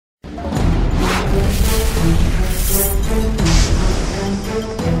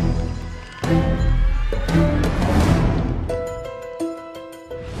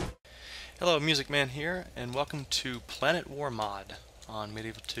Hello, Music Man here, and welcome to Planet War Mod on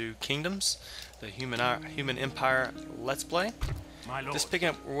Medieval 2 Kingdoms, the Human Empire Let's Play. Just picking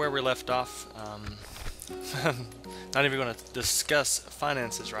up where we left off. Not even going to discuss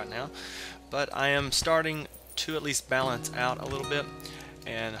finances right now, but I am starting to at least balance out a little bit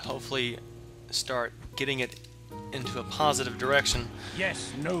and hopefully start getting it into a positive direction.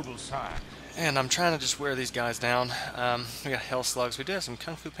 Yes, noble sire. And I'm trying to just wear these guys down. We got hell slugs. We do have some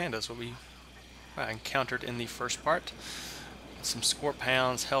kung fu pandas, what we encountered in the first part. Some scorp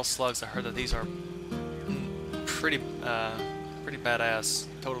hounds, hell slugs. I heard that these are pretty badass.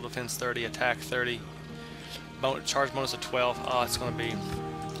 Total defense 30, attack 30, charge bonus of 12. Oh, it's gonna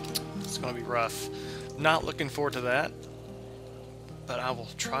be rough. Not looking forward to that, but I will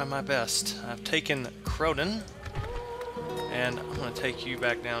try my best. I've taken Croden, and I'm going to take you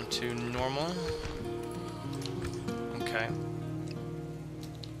back down to normal. Okay.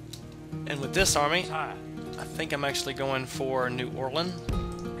 And with this army, Sire. I think I'm actually going for New Orleans.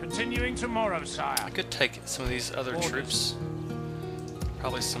 Continuing tomorrow, sire. I could take some of these other troops.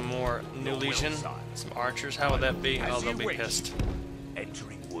 Probably some more New Legion, some archers. How would that be? Oh, they'll be pissed.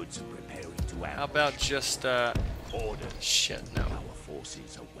 Entering woods and preparing to ambush. How about just, shit, no. Our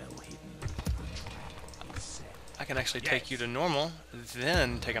forces are well hidden. I can actually take you to normal,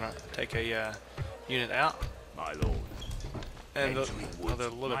 then take a unit out. My lord. And they're a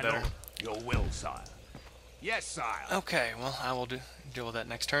little bit better. Your will, sire. Yes, sire. Okay, well, I will deal with that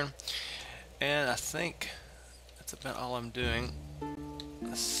next turn. And I think that's about all I'm doing.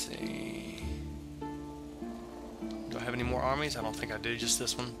 Let's see. Do I have any more armies? I don't think I do, just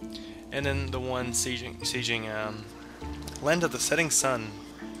this one. And then the one sieging Land of the Setting Sun.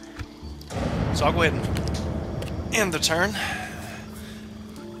 So I'll go ahead and end the turn.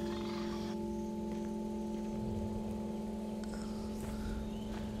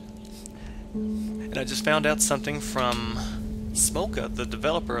 And I just found out something from Smolka, the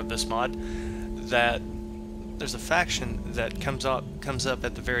developer of this mod, that there's a faction that comes up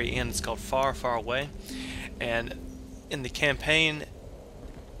at the very end. It's called Far, Far Away, and in the campaign,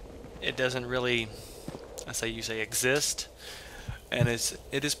 it doesn't really, you say exist, and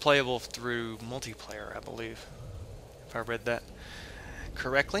it is playable through multiplayer, I believe, if I read that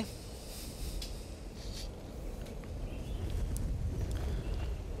correctly.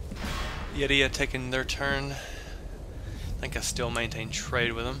 Yedia taking their turn. I think I still maintain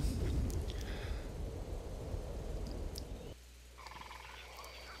trade with them.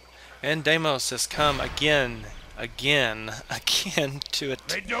 And Deimos has come again to it.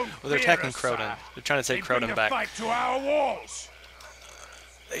 Well, they're attacking Croden. They're trying to take Croden back. Fight to our walls.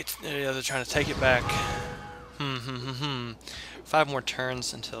 They're trying to take it back. 5 more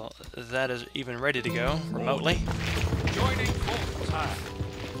turns until that is even ready to go remotely. Joining forces, sire.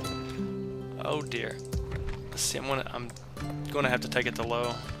 Oh dear. Let's see. I'm gonna have to take it to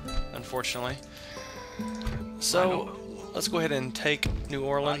low, unfortunately. So let's go ahead and take New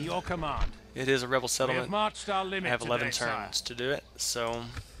Orleans. Your command. It is a rebel We have settlement. marched our limit I have 11 today, turns sire. to do it, so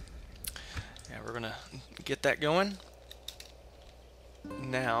yeah, we're gonna get that going.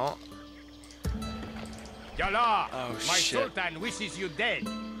 Now, Yala, oh my shit! sultan wishes you dead.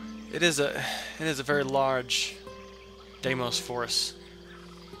 It is a very large Deimos force.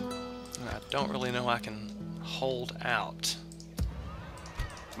 And I don't really know I can hold out.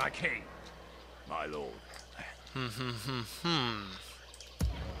 My king, my lord.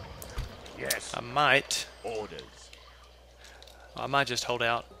 Yes. I might Orders. just hold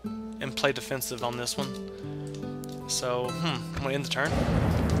out and play defensive on this one. So, I'm gonna end the turn.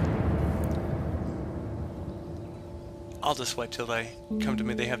 I'll just wait till they come to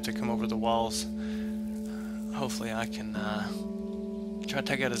me. They have to come over the walls. Hopefully I can try to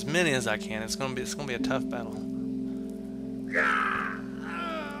take out as many as I can. It's gonna be a tough battle.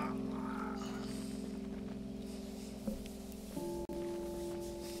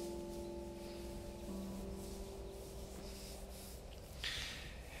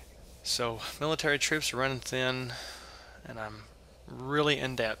 So military troops are running thin, and I'm really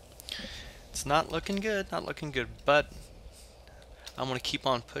in debt. It's not looking good, but I'm gonna keep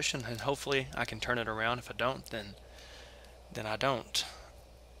on pushing, and hopefully I can turn it around. If I don't, then I don't.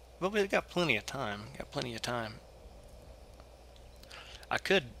 But we've got plenty of time. I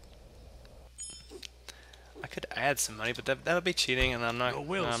could add some money, but that would be cheating, and I'm not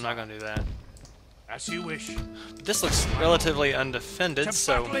gonna do that. As you wish. But this looks relatively undefended, To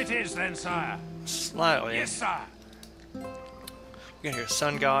so battle it is then, sire. slightly. Yes, sire. We got here,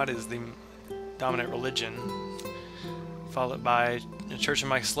 Sun God is the dominant religion, followed by Church of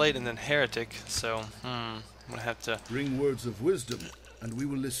Mike Slate, and then Heretic. So, I'm gonna have to Bring words of wisdom. and we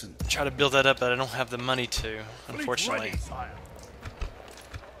will listen. Try to build that up, but I don't have the money to, Fleet unfortunately. ready, sire.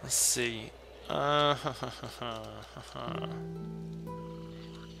 Let's see. I'm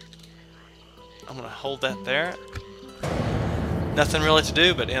gonna hold that there. Nothing really to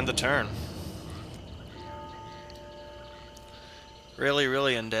do but end the turn. Really,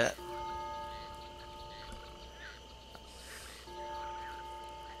 really in debt.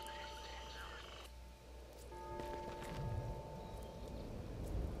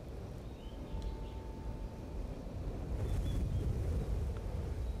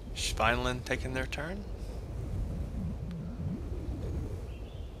 Vineland taking their turn.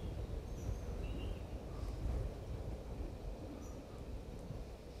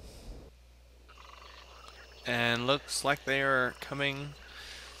 And looks like they are coming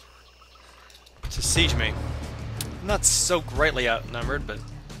to siege me. I'm not so greatly outnumbered, but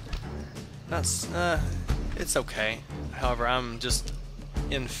that's it's okay. However, I'm just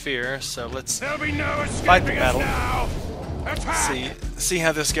in fear, so let's There'll be no fight the escaping us battle. now. Attack! See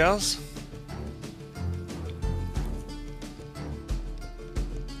how this goes.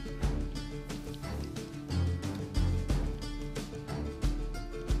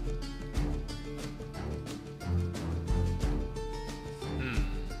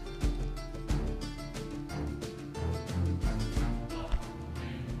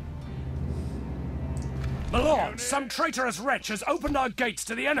 My lord, some traitorous wretch has opened our gates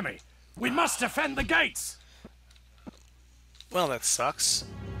to the enemy. We must defend the gates. Well, that sucks.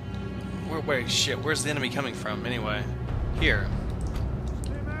 Wait, shit, where's the enemy coming from, anyway? Here.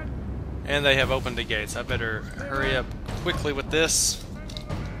 And they have opened the gates. I better hurry up quickly with this.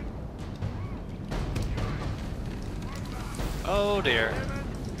 Oh, dear.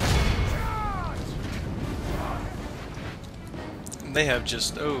 They have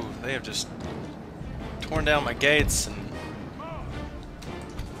just torn down my gates, and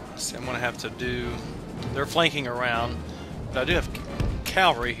see, I'm gonna have to do. They're flanking around, but I do have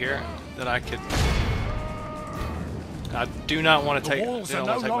cavalry here that I could. I do not want to take. The walls do are not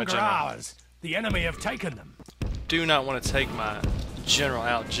no want to take my longer general. ours. The enemy have taken them. Do not want to take my general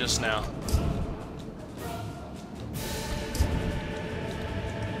out just now.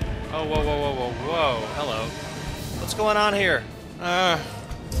 Oh, whoa, whoa, whoa, whoa, whoa! Hello. What's going on here?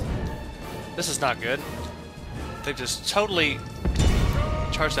 This is not good. They just totally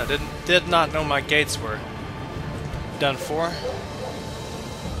charged out. Did not know my gates were done for.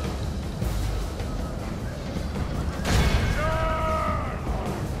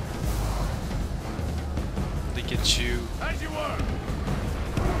 They get you. As you were.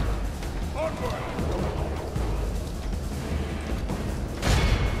 Onward.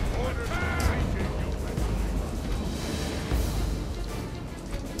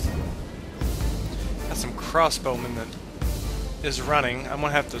 Got some crossbowmen that is running. I'm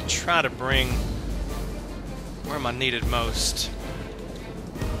gonna have to try to bring. Where am I needed most?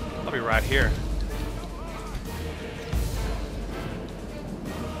 I'll be right here.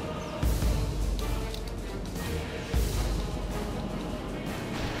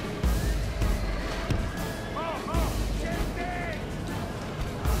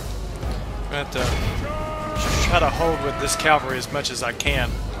 I'm gonna have to try to hold with this cavalry as much as I can.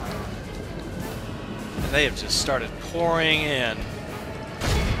 And they have just started pouring in.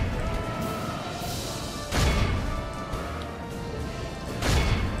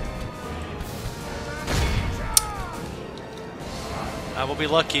 I will be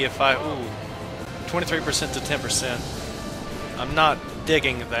lucky if I... Ooh. 23% to 10%. I'm not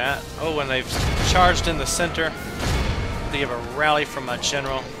digging that. Oh, and they've charged in the center. They have a rally from my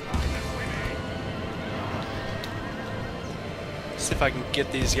general. See if I can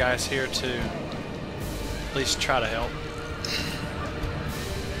get these guys here to at least try to help.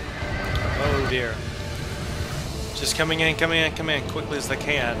 Oh dear. Just coming in quickly as they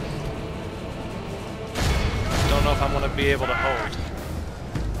can. Don't know if I'm going to be able to hold.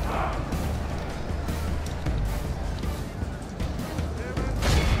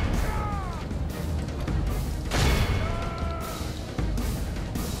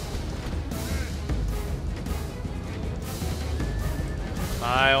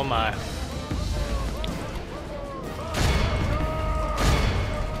 My oh my.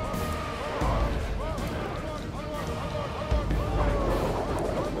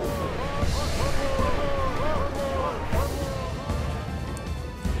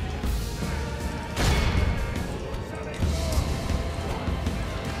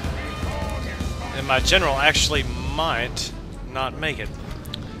 And my general actually might not make it.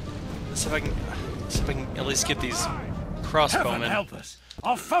 Let's see if I can at least get these Heaven crossbowmen. help us.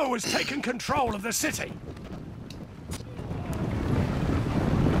 Our foe has taken control of the city.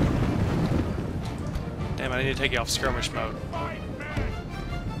 Damn, I need to take you off skirmish mode.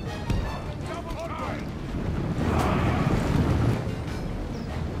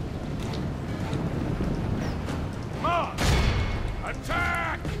 March!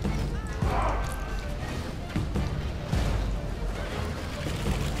 Attack!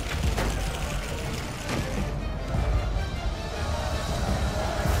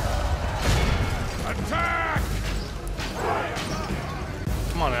 Attack!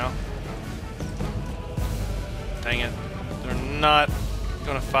 Come on now. Dang it. They're not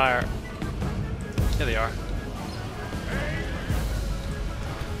gonna fire. Here they are.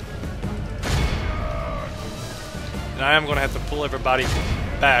 And I am gonna have to pull everybody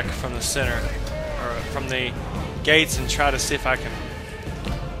back from the center, or from the gates, and try to see if I can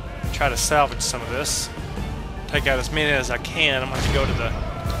try to salvage some of this. Take out as many as I can. I'm gonna have to go to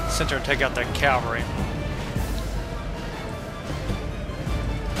the center and take out that cavalry.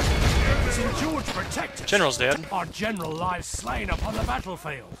 St. George protect us. General's dead. Our general lies slain upon the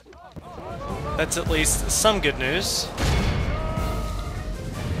battlefield. That's at least some good news.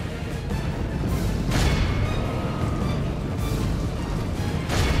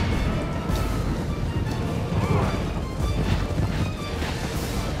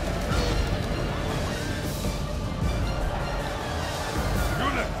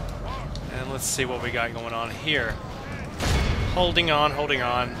 And let's see what we got going on here. Holding on, holding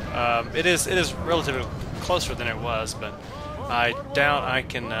on. It is relatively closer than it was, but I doubt I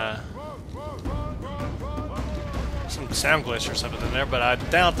can. Some sound glitch or something in there, but I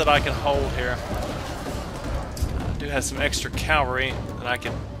doubt that I can hold here. I do have some extra cavalry that I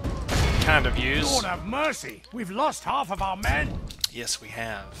can kind of use. Lord have mercy! We've lost half of our men. Yes, we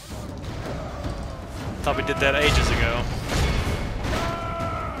have. Thought we did that ages ago.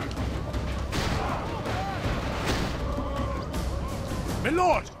 My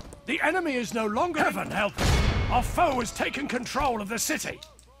lord, the enemy is no longer. Heaven help us! Our foe has taken control of the city.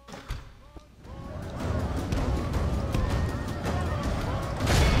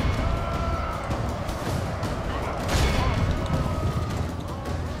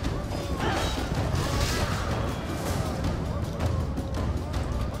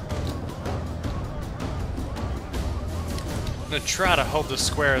 I'm gonna try to hold the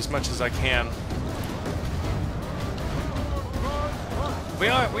square as much as I can. We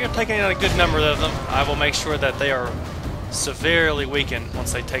are taking out a good number of them. I will make sure that they are severely weakened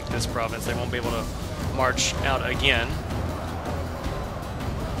once they take this province. They won't be able to march out again.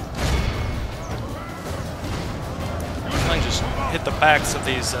 I can just hit the backs of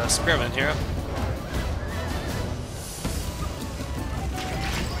these spearmen here.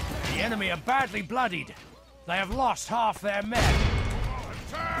 The enemy are badly bloodied. They have lost half their men.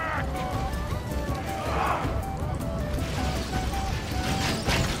 Attack!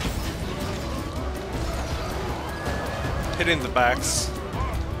 Hitting the backs.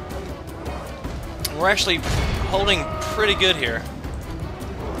 We're actually holding pretty good here.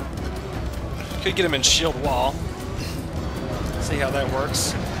 Could get him in shield wall. See how that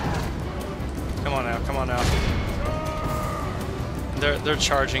works. Come on now, come on now. They're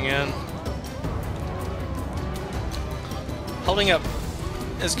charging in. Holding up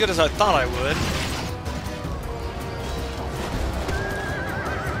as good as I thought I would.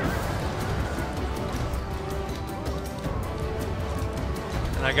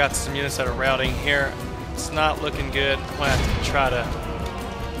 And I got some units that are routing here. It's not looking good. I'm gonna have to try to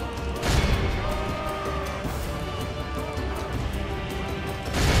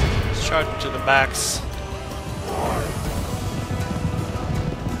charge to the backs.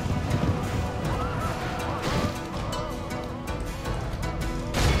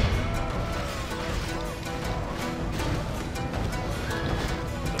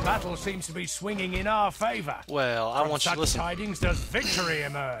 The battle seems to be swinging in our favor. Well, I want you to listen. Tidings does victory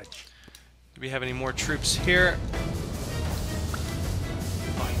emerge. Do we have any more troops here?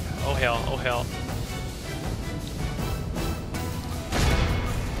 Oh hell, oh hell.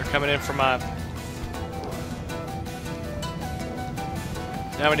 They're coming in for my...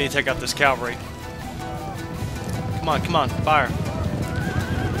 Now we need to take out this cavalry. Come on, fire.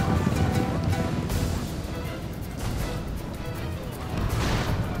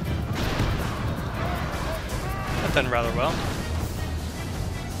 That done rather well.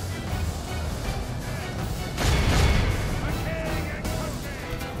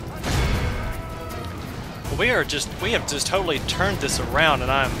 We have just totally turned this around,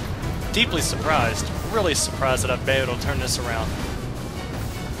 and I'm deeply surprised, really surprised that I've been able to turn this around.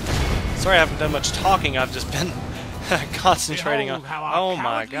 Sorry I haven't done much talking, I've just been concentrating on... Oh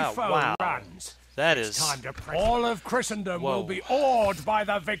my god, wow. Runs. That is... All of Christendom will be awed by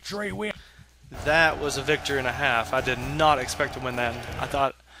the victory we... That was a victory and a half. I did not expect to win that. I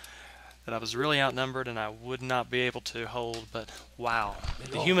thought that I was really outnumbered and I would not be able to hold, but wow.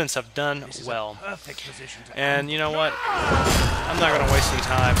 The humans have done well. And you know what? I'm not going to waste any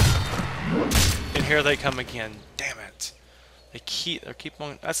time. And here they come again. Damn it. They keep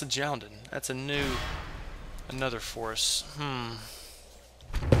on. That's a Joundin. That's another force.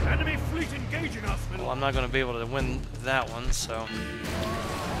 Enemy fleet engaging us, Well, I'm not going to be able to win that one, so.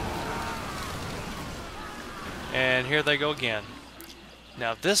 And here they go again.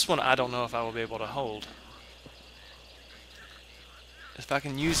 Now this one I don't know if I will be able to hold. If I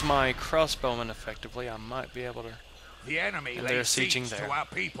can use my crossbowmen effectively, I might be able to. The enemy and they're sieging there. To our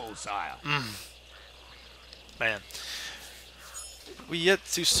people, sire. Man. We yet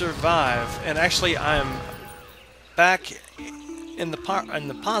to survive, and actually I'm back in the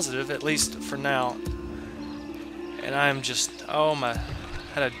positive, at least for now. And I'm just, oh my,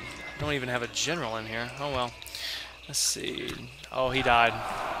 don't even have a general in here. Oh well. Let's see. Oh, he died.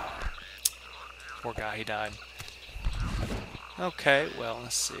 Poor guy, he died. Okay, well,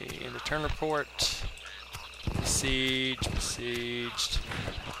 let's see. In return report. Besieged.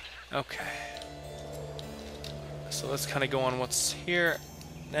 Okay. So let's kind of go on what's here.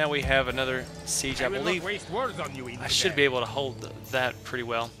 Now we have another siege, I believe. I should be able to hold that pretty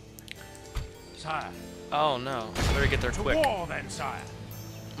well. Sire. Oh no, I better get there quick. War, then, sire.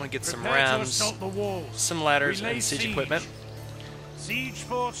 I'm gonna get some rams, some ladders, and siege equipment. Siege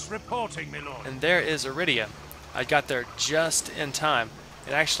force reporting, my lord. And there is Iridia. I got there just in time.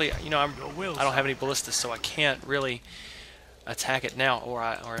 And actually, you know, I don't have any ballistas, so I can't really attack it now, or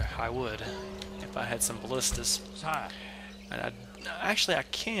I would if I had some ballistas. Sire. And actually, I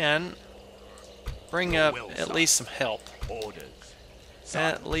can bring up at least some help. Orders.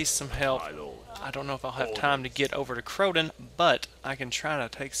 At least some help. I don't know if I'll have time to get over to Croden, but I can try to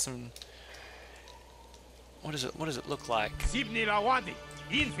take some. What does it look like?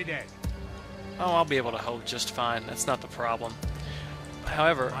 Oh, I'll be able to hold just fine. That's not the problem.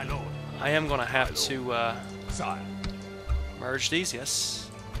 However, I am going to have to merge these. Yes.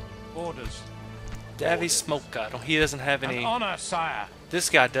 Orders. Davy Smoke God. Oh, he doesn't have any. Honor, sire.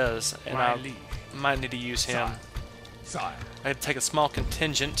 This guy does, and My I liege. might need to use him. Sire. I had to take a small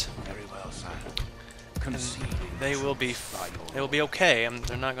contingent. Very well, sire. They will be okay.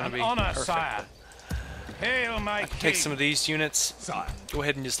 They're not going to be honor, perfect. sire. Hail, my I can take some of these units. Sire. Go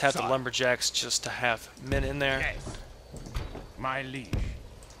ahead and just have the Sire. lumberjacks just to have men in there Yes. My liege.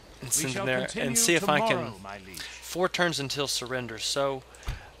 and send them there and see if I can. My liege. 4 turns until surrender. So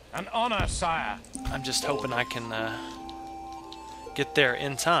An honor, sire. I'm just hoping I can get there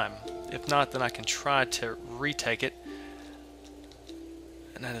in time. If not, then I can try to retake it.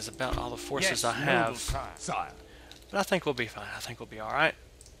 And that is about all the forces I have. Sire. But I think we'll be fine. I think we'll be alright.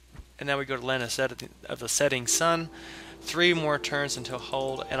 And now we go to Land of the Setting Sun. 3 more turns until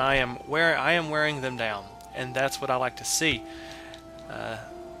hold, and I am wearing them down. And that's what I like to see.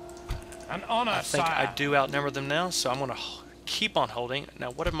 An honor, I think sire. I do outnumber them now, so I'm going to keep on holding.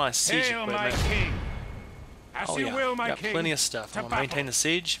 Now, what are my siege Hail, equipment? my king. As Oh you yeah, will, my got king. plenty of stuff. To I'm gonna maintain the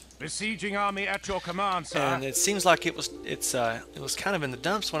siege, Besieging army at your command, sir. and it seems like it was kind of in the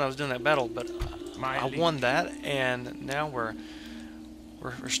dumps when I was doing that battle, but I won that, and now we're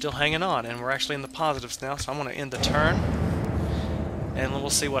still hanging on, and we're actually in the positives now. So I'm gonna end the turn, and we'll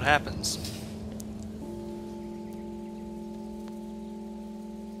see what happens.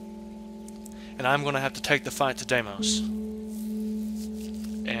 And I'm gonna have to take the fight to Deimos,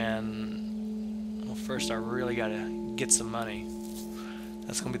 and well, first I really gotta get some money.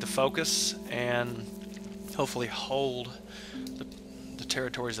 That's going to be the focus, and hopefully hold the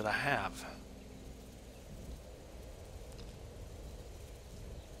territories that I have.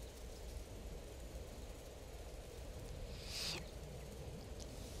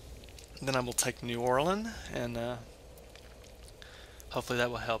 Then I will take New Orleans, and hopefully that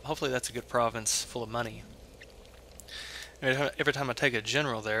will help. Hopefully that's a good province full of money. Every time I take a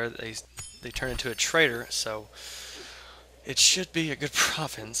general there, they turn into a traitor, so it should be a good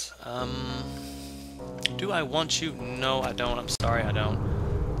province. Do I want you? No, I don't. I'm sorry, I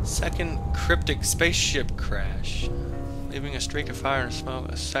don't. Second cryptic spaceship crash. Leaving a streak of fire and smoke,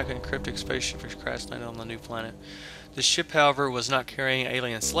 a second cryptic spaceship crash landed on the new planet. The ship, however, was not carrying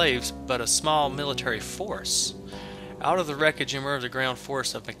alien slaves, but a small military force. Out of the wreckage emerged a ground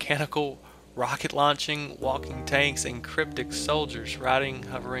force of mechanical, rocket-launching, walking tanks, and cryptic soldiers riding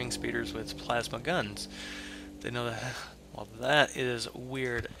hovering speeders with plasma guns. They know that. Well, that is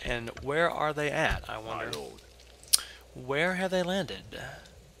weird. And where are they at, I wonder? Where have they landed?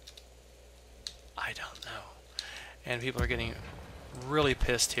 I don't know. And people are getting really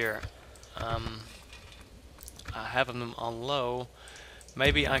pissed here. I have them on low.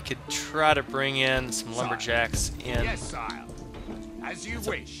 Maybe I could try to bring in some lumberjacks in. Yes, sire. As you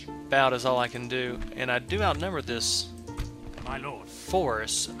wish. About is all I can do, and I do outnumber this My lord.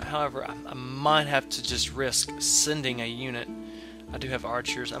 force. However, I might have to just risk sending a unit. I do have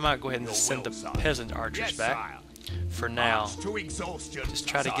archers. I might go ahead and just send the peasant archers back for now. To exhaustion, Just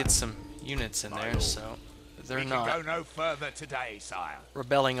try to sire. get some units in there, lord. so they're We can not go no further today, sire.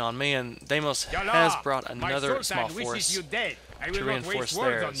 rebelling on me. And Deimos has brought another small force to reinforce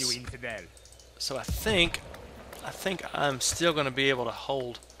theirs. So I think I'm still going to be able to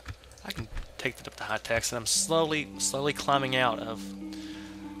hold. I can take that up to high techs, and I'm slowly climbing out of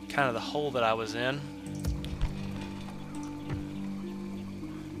kind of the hole that I was in.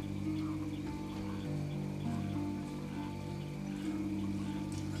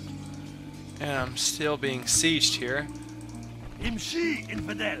 And I'm still being sieged here. Imshi,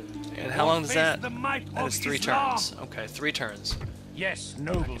 infidel. And how long is that? The might That of is 3 Islam. turns. Okay, 3 turns. Yes,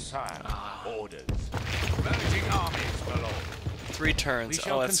 noble sire. Orders. Merging armies, my lord. 3 turns. We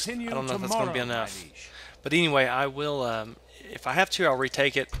shall I continue don't know if that's going to be tomorrow, enough. my liege. But anyway, I will. If I have to, I'll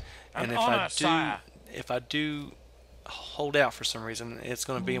retake it. And An honor, sire. if I do hold out for some reason, it's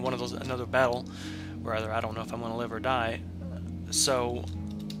going to be one of those another battle where either I don't know if I'm going to live or die. So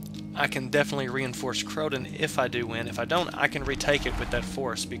I can definitely reinforce Croton if I do win. If I don't, I can retake it with that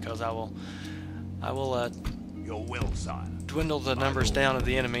force because I will Your will, sire. dwindle the numbers down of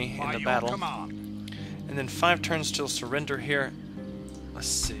the enemy in By the your battle. command. And then 5 turns till surrender here. Let's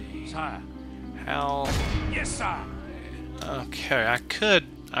see. Sire. How... Yes, sire. Okay, I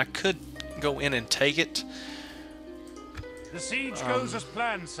could go in and take it. The siege goes as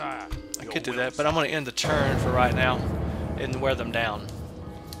planned, sire. I could do that, but I'm going to end the turn for right now and wear them down.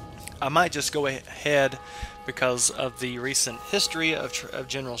 I might just go ahead because of the recent history of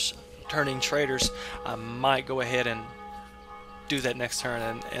generals turning traitors. I might go ahead and do that next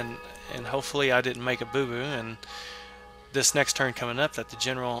turn, and hopefully I didn't make a boo-boo, and this next turn coming up that the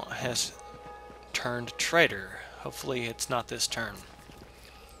general has turned traitor. Hopefully it's not this turn.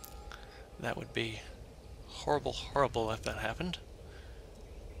 That would be horrible, horrible if that happened.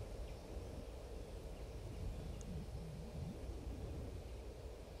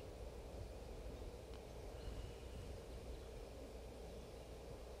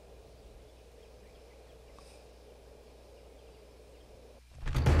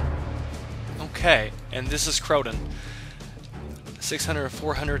 Okay, and this is Croton. 600 or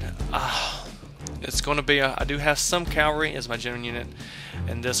 400. It's going to be I do have some cavalry as my general unit,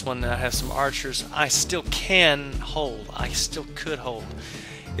 and this one I have some archers. I still can hold. I still could hold.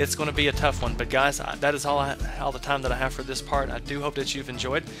 It's going to be a tough one, but guys, that is all the time that I have for this part. I do hope that you've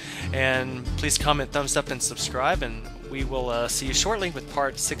enjoyed, and please comment, thumbs up, and subscribe, and we will see you shortly with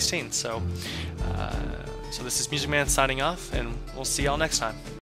part 16. So this is Music Man signing off, and we'll see y'all next time.